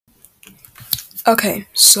Okay,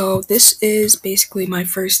 so this is basically my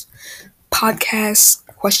first podcast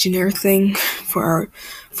questionnaire thing for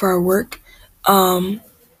our work. Um,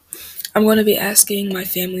 I'm going to be asking my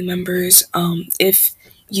family members if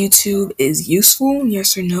YouTube is useful,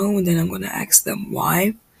 yes or no, and then I'm going to ask them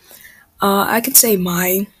why. I can say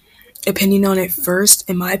my opinion on it first.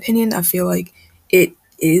 In my opinion, I feel like it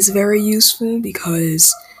is very useful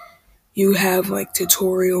because you have like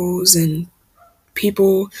tutorials and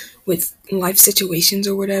people with life situations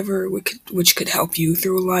or whatever, which could help you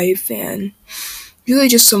through life, and really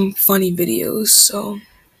just some funny videos. So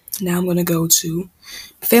now I'm gonna go to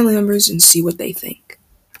family members and see what they think.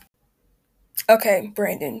 Okay,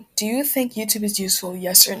 Brandon, do you think YouTube is useful,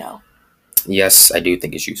 yes or no? Yes, I do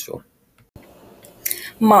think it's useful.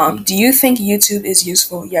 Mom, do you think YouTube is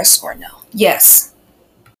useful, yes or no? Yes.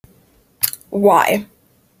 Why?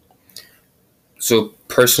 So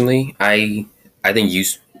personally, I think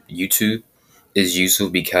YouTube is useful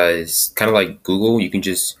because kind of like Google, you can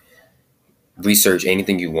just research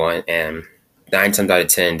anything you want, and 9 times out of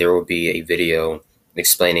 10 there will be a video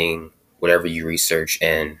explaining whatever you research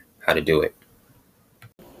and how to do it.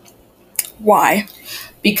 Why?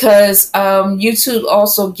 Because YouTube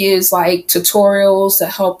also gives like tutorials to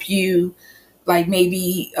help you, like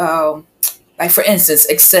maybe, like for instance,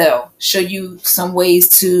 Excel, show you some ways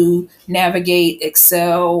to navigate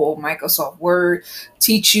Excel or Microsoft Word,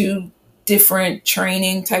 teach you different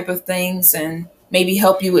training type of things, and maybe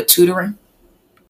help you with tutoring.